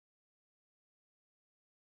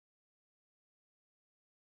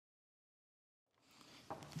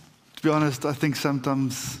To be honest, I think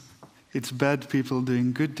sometimes it's bad people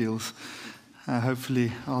doing good deals.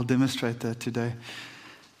 Hopefully, I'll demonstrate that today.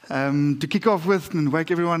 To kick off with and wake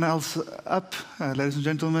everyone else up, ladies and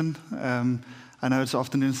gentlemen, I know it's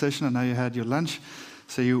afternoon session, I know you had your lunch,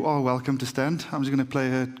 so you are welcome to stand. I'm just going to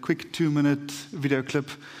play a quick 2-minute video clip.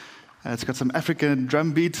 It's got some African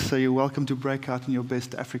drum beats, so you're welcome to break out in your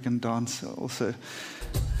best African dance also.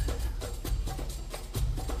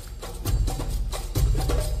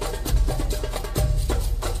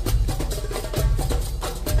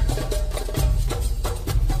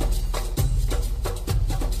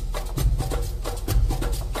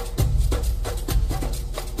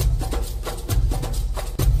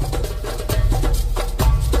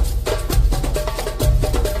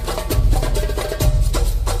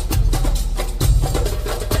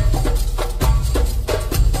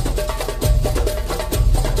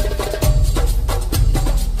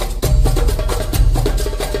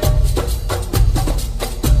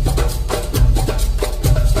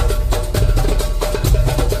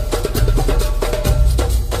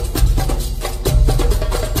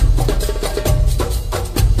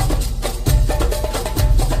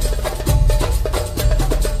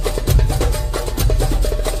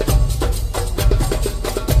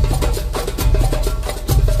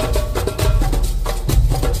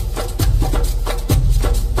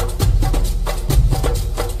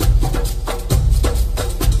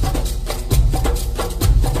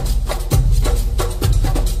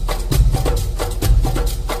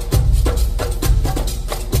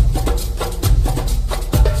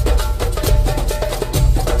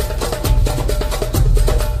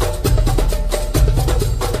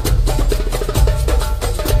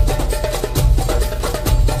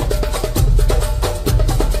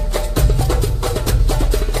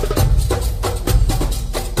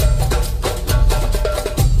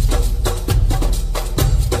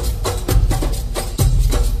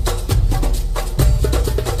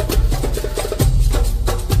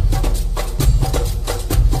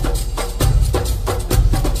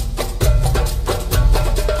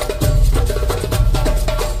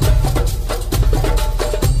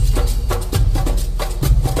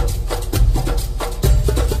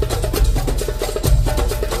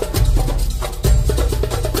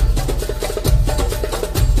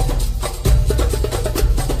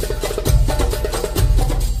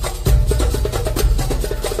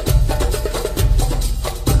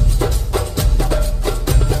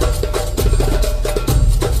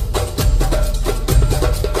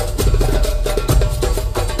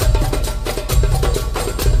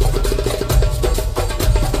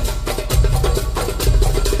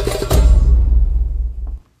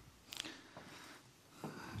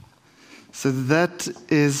 So that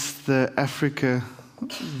is the Africa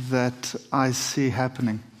that I see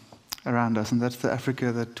happening around us, and that's the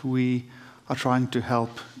Africa that we are trying to help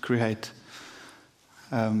create.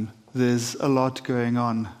 There's a lot going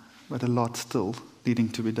on, but a lot still needing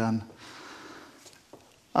to be done.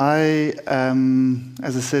 I am,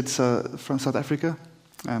 as I said, from South Africa.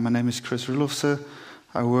 My name is Roelofse.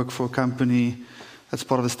 I work for a company that's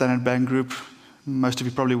part of the Standard Bank Group. Most of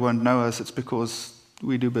you probably won't know us. It's because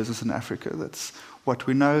we do business in Africa. That's what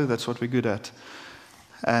we know, that's what we're good at.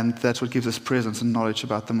 And that's what gives us presence and knowledge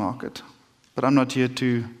about the market. But I'm not here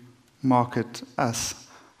to market us.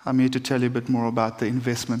 I'm here to tell you a bit more about the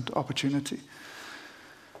investment opportunity.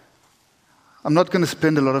 I'm not going to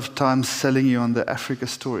spend a lot of time selling you on the Africa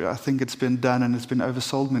story. I think it's been done and it's been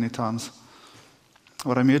oversold many times.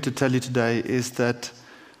 What I'm here to tell you today is that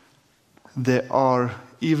there are,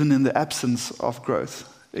 even in the absence of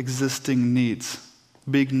growth, existing needs,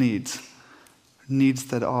 big needs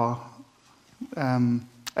that are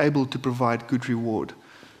able to provide good reward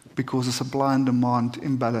because the supply and demand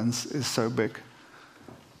imbalance is so big.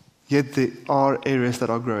 Yet there are areas that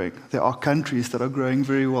are growing. There are countries that are growing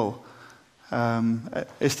very well.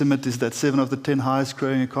 Estimate is that 7 of the 10 highest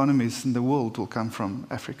growing economies in the world will come from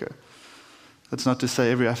Africa. That's not to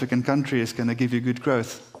say every African country is going to give you good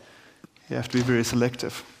growth. You have to be very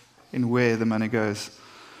selective in where the money goes.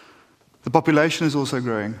 The population is also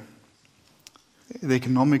growing. The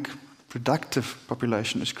economic, productive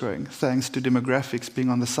population is growing, thanks to demographics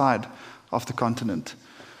being on the side of the continent.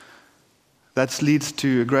 That leads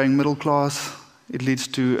to a growing middle class. It leads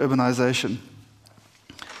to urbanization.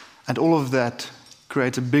 And all of that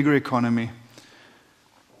creates a bigger economy,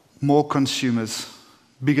 more consumers,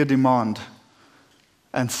 bigger demand,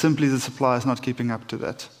 and simply the supply is not keeping up to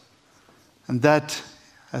that. And that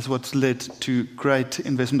is what's led to great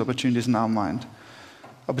investment opportunities in our mind.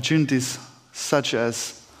 Opportunities such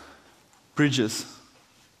as bridges,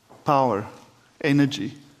 power,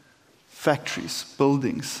 energy, factories,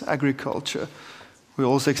 buildings, agriculture. We're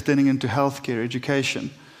also extending into healthcare,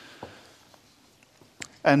 education.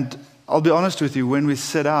 And I'll be honest with you, when we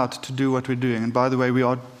set out to do what we're doing, and by the way, we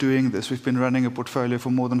are doing this. We've been running a portfolio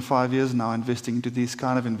for more than 5 years now, investing into these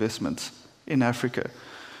kind of investments in Africa.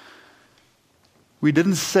 We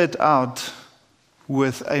didn't set out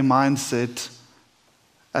with a mindset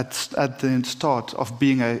at the start of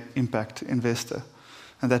being an impact investor.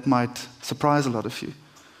 And that might surprise a lot of you.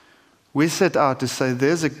 We set out to say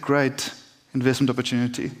there's a great investment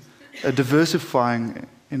opportunity, a diversifying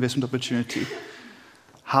investment opportunity.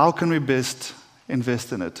 How can we best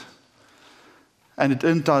invest in it? And it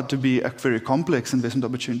turned out to be a very complex investment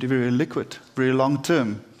opportunity, very liquid, very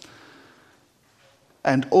long-term.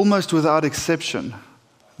 And almost without exception,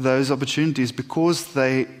 those opportunities, because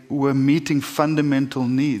they were meeting fundamental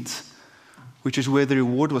needs, which is where the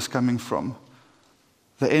reward was coming from,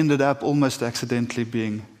 they ended up almost accidentally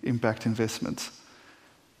being impact investments.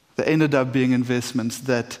 They ended up being investments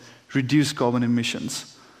that reduce carbon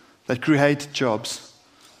emissions, that create jobs,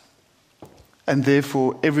 and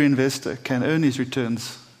therefore every investor can earn his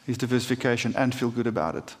returns, his diversification, and feel good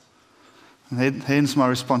about it. And hence my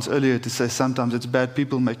response earlier to say sometimes it's bad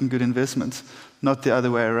people making good investments, not the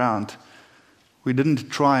other way around. We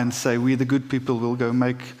didn't try and say we, the good people, will go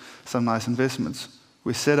make some nice investments.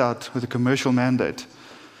 We set out with a commercial mandate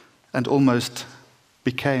and almost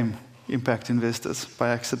became impact investors by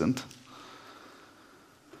accident.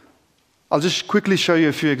 I'll just quickly show you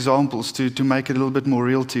a few examples to make it a little bit more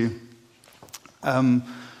real to you.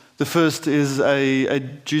 The first is a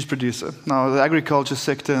juice producer. Now, the agriculture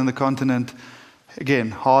sector in the continent,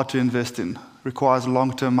 again, hard to invest in, requires a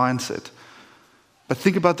long-term mindset. But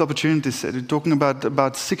think about the opportunity set. We're talking about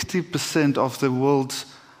 60% of the world's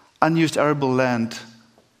unused arable land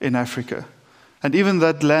in Africa. And even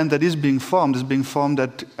that land that is being farmed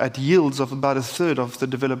at yields of about a third of the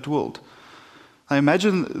developed world. Now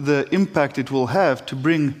imagine the impact it will have to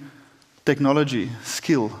bring technology,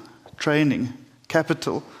 skill, training,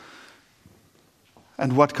 capital,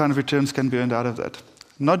 and what kind of returns can be earned out of that.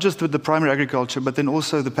 Not just with the primary agriculture, but then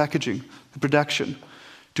also the packaging, the production,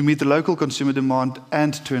 to meet the local consumer demand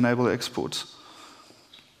and to enable exports.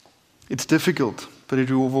 It's difficult, but it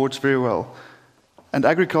rewards very well. And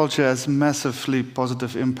agriculture has massively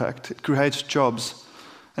positive impact. It creates jobs.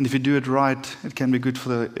 And if you do it right, it can be good for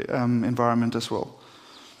the environment as well.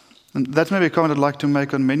 And that's maybe a comment I'd like to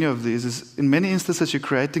make on many of these, is in many instances you're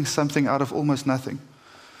creating something out of almost nothing.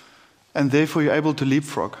 And therefore you're able to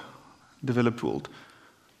leapfrog the developed world.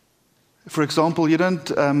 For example, you don't,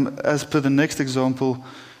 as per the next example,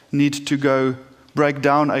 need to go break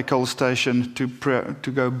down a coal station to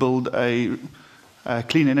go build a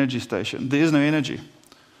clean energy station. There is no energy.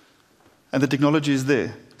 And the technology is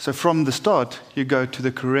there. So from the start, you go to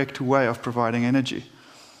the correct way of providing energy.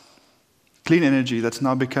 Clean energy that's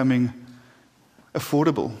now becoming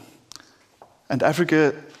affordable. And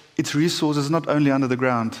Africa, its resources not only under the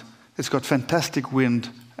ground, it's got fantastic wind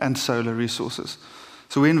and solar resources.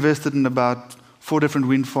 So we invested in about 4 different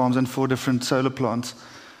wind farms and 4 different solar plants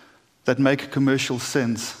that make commercial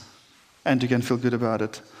sense, and you can feel good about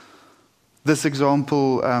it. This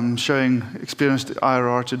example showing experienced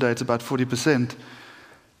IRR today, it's about 40%,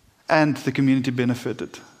 and the community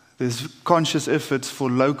benefited. There's conscious efforts for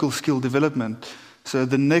local skill development. So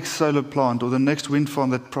the next solar plant or the next wind farm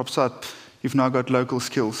that props up, you've now got local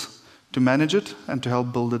skills to manage it and to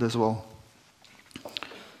help build it as well.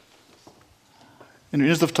 In the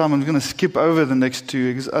interest of time, I'm going to skip over the next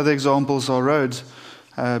 2. Other examples are roads,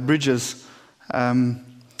 bridges. The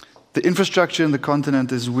infrastructure in the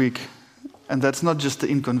continent is weak. And that's not just the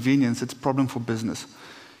inconvenience, it's a problem for business.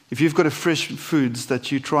 If you've got a fresh foods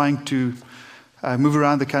that you're trying to move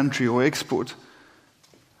around the country or export,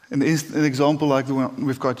 an example like the one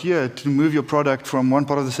we've got here, to move your product from one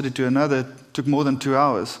part of the city to another took more than 2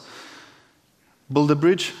 hours. Build a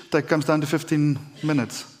bridge, that comes down to 15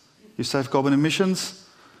 minutes. You save carbon emissions,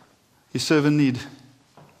 you serve a need,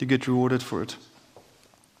 you get rewarded for it.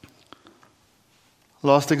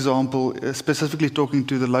 Last example, specifically talking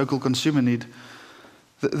to the local consumer need.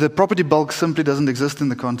 The property bulk simply doesn't exist in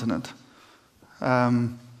the continent.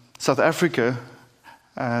 South Africa,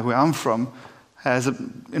 where I'm from, has,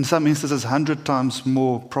 in some instances, 100 times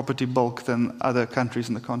more property bulk than other countries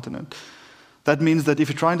in the continent. That means that if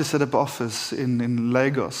you're trying to set up office in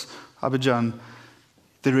Lagos, Abidjan,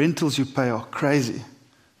 the rentals you pay are crazy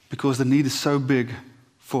because the need is so big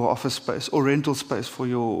for office space or rental space for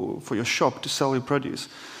your shop to sell your produce.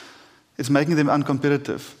 It's making them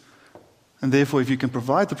uncompetitive. And therefore, if you can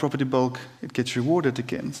provide the property bulk, it gets rewarded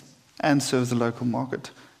again and serves the local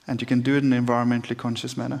market. And you can do it in an environmentally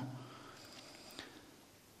conscious manner.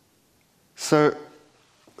 So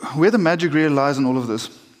where the magic really lies in all of this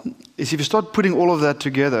is if you start putting all of that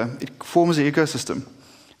together, it forms an ecosystem.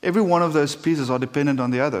 Every one of those pieces are dependent on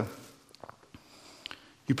the other.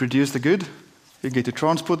 You produce the good, you get to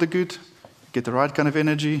transport the good, you get the right kind of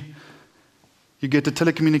energy, you get the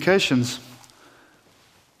telecommunications.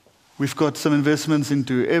 We've got some investments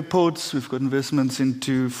into airports, we've got investments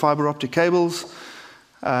into fiber optic cables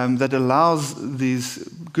that allows these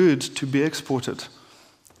goods to be exported,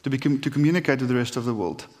 to communicate with the rest of the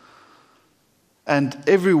world. And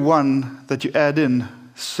every one that you add in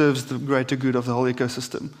serves the greater good of the whole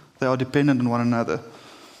ecosystem. They are dependent on one another.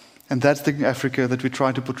 And that's the Africa that we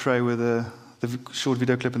try to portray with the short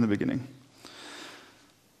video clip in the beginning.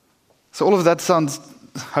 So all of that sounds,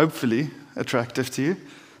 hopefully, attractive to you.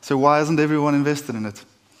 So why isn't everyone invested in it?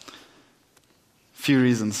 Few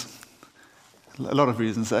reasons. A lot of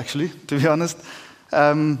reasons, actually, to be honest.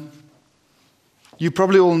 You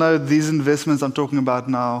probably all know these investments I'm talking about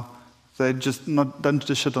now, they just don't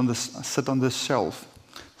just sit on this shelf.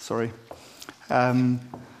 Sorry.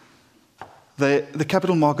 The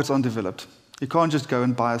capital markets aren't developed. You can't just go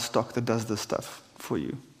and buy a stock that does this stuff for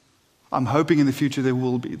you. I'm hoping in the future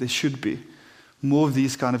there should be more of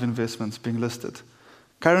these kind of investments being listed.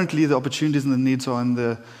 Currently, the opportunities and the needs are in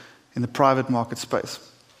the private market space.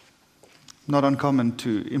 Not uncommon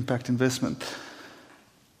to impact investment.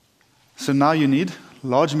 So now you need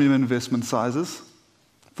large minimum investment sizes.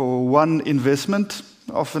 For one investment,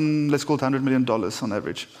 often let's call it $100 million on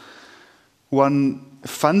average. One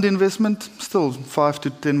fund investment, still $5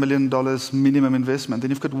 to $10 million minimum investment.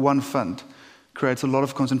 Then you've got one fund. Creates a lot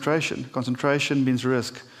of concentration. Concentration means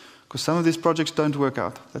risk, because some of these projects don't work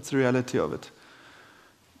out. That's the reality of it.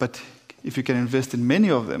 But if you can invest in many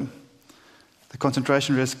of them, the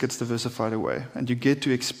concentration risk gets diversified away, and you get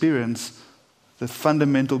to experience the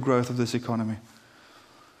fundamental growth of this economy.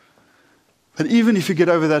 But even if you get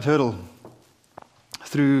over that hurdle,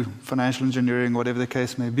 through financial engineering, whatever the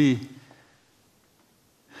case may be,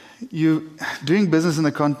 you're doing business in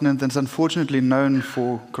a continent that's unfortunately known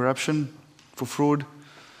for corruption, for fraud.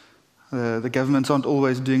 The governments aren't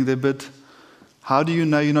always doing their bit. How do you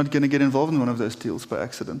know you're not going to get involved in one of those deals by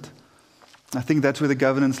accident? I think that's where the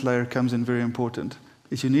governance layer comes in very important,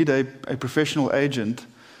 is you need a professional agent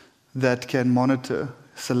that can monitor,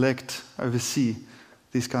 select, oversee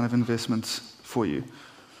these kind of investments for you.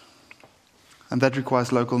 And that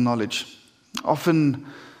requires local knowledge. Often,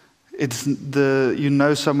 it's you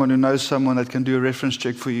know someone who knows someone that can do a reference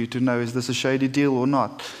check for you to know, is this a shady deal or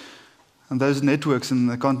not? And those networks in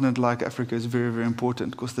a continent like Africa is very, very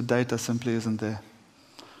important, because the data simply isn't there.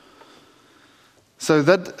 So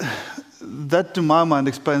that, to my mind,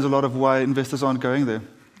 explains a lot of why investors aren't going there.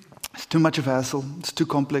 It's too much of a hassle, it's too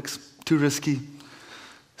complex, too risky,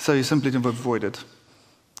 so you simply don't avoid it.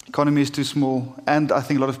 Economy is too small, and I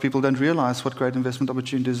think a lot of people don't realize what great investment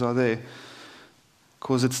opportunities are there,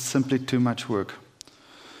 because it's simply too much work.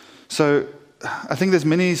 So I think there's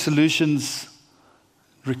many solutions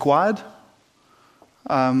required.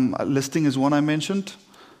 Listing is one I mentioned.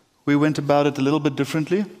 We went about it a little bit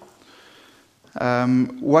differently.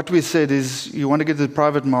 What we said is, you want to get to the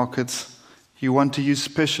private markets, you want to use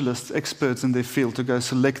specialists, experts in their field to go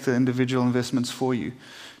select the individual investments for you,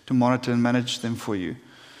 to monitor and manage them for you.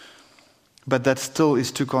 But that still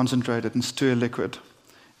is too concentrated and it's too illiquid.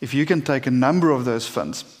 If you can take a number of those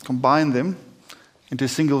funds, combine them into a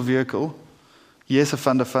single vehicle, yes, a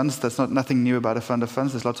fund of funds, that's nothing new about a fund of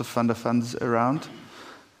funds, there's lots of fund of funds around,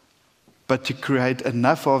 but to create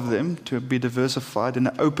enough of them to be diversified in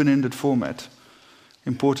an open-ended format,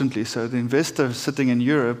 importantly. So the investor sitting in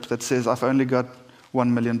Europe that says, I've only got $1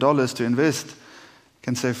 million to invest,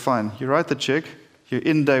 can say, fine, you write the check, you're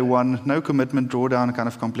in day one, no commitment, drawdown kind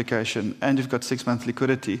of complication, and you've got 6 months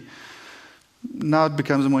liquidity. Now it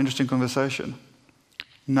becomes a more interesting conversation.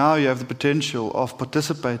 Now you have the potential of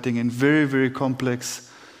participating in very, very complex,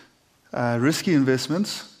 risky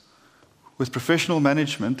investments with professional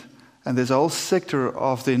management, and there's a whole sector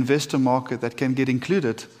of the investor market that can get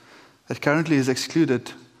included, that currently is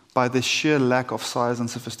excluded by the sheer lack of size and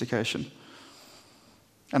sophistication.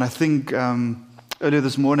 And I think earlier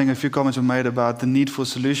this morning a few comments were made about the need for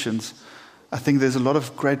solutions. I think there's a lot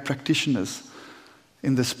of great practitioners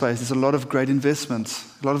in this space. There's a lot of great investments,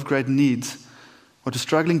 a lot of great needs. What we're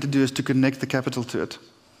struggling to do is to connect the capital to it.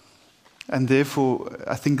 And therefore,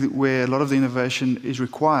 I think that where a lot of the innovation is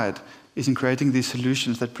required is in creating these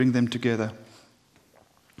solutions that bring them together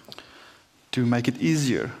to make it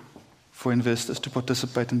easier for investors to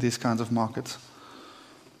participate in these kinds of markets.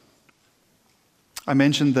 I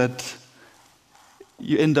mentioned that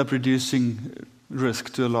you end up reducing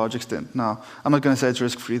risk to a large extent. Now, I'm not going to say it's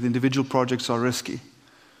risk-free. The individual projects are risky.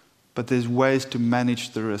 But there's ways to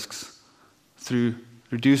manage the risks through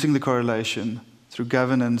reducing the correlation, through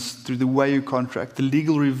governance, through the way you contract. The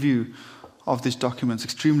legal review of these documents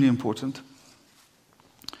is extremely important.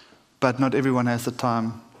 But not everyone has the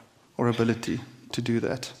time or ability to do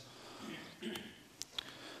that.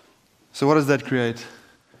 So what does that create?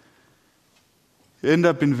 You end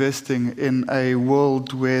up investing in a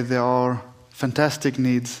world where there are fantastic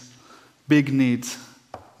needs, big needs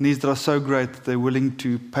that are so great that they're willing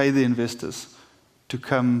to pay the investors to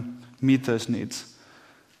come meet those needs.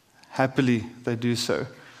 Happily, they do so.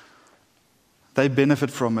 They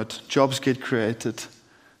benefit from it. Jobs get created.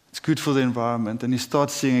 It's good for the environment. And you start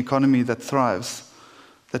seeing an economy that thrives,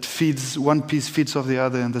 that feeds, one piece feeds off the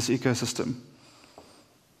other in this ecosystem.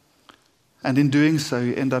 And in doing so,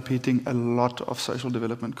 you end up hitting a lot of social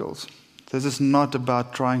development goals. This is not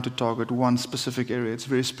about trying to target one specific area. It's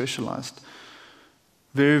very specialized.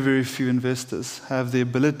 Very, very few investors have the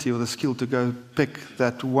ability or the skill to go pick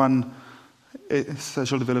that one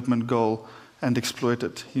social development goal and exploit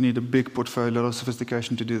it. You need a big portfolio of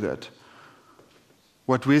sophistication to do that.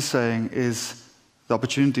 What we're saying is the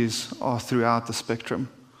opportunities are throughout the spectrum.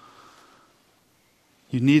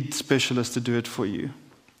 You need specialists to do it for you.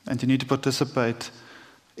 And you need to participate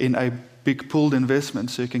in a big pooled investment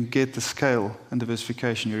so you can get the scale and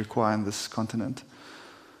diversification you require in this continent.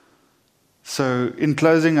 So in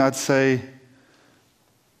closing, I'd say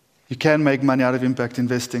you can make money out of impact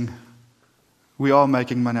investing. We are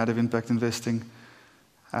making money out of impact investing.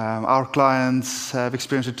 Our clients have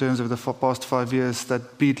experienced returns over the past 5 years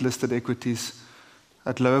that beat listed equities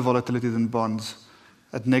at lower volatility than bonds,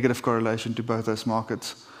 at negative correlation to both those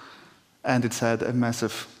markets. And it's had a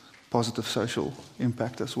massive positive social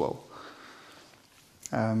impact as well.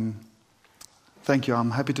 Thank you.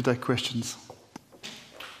 I'm happy to take questions.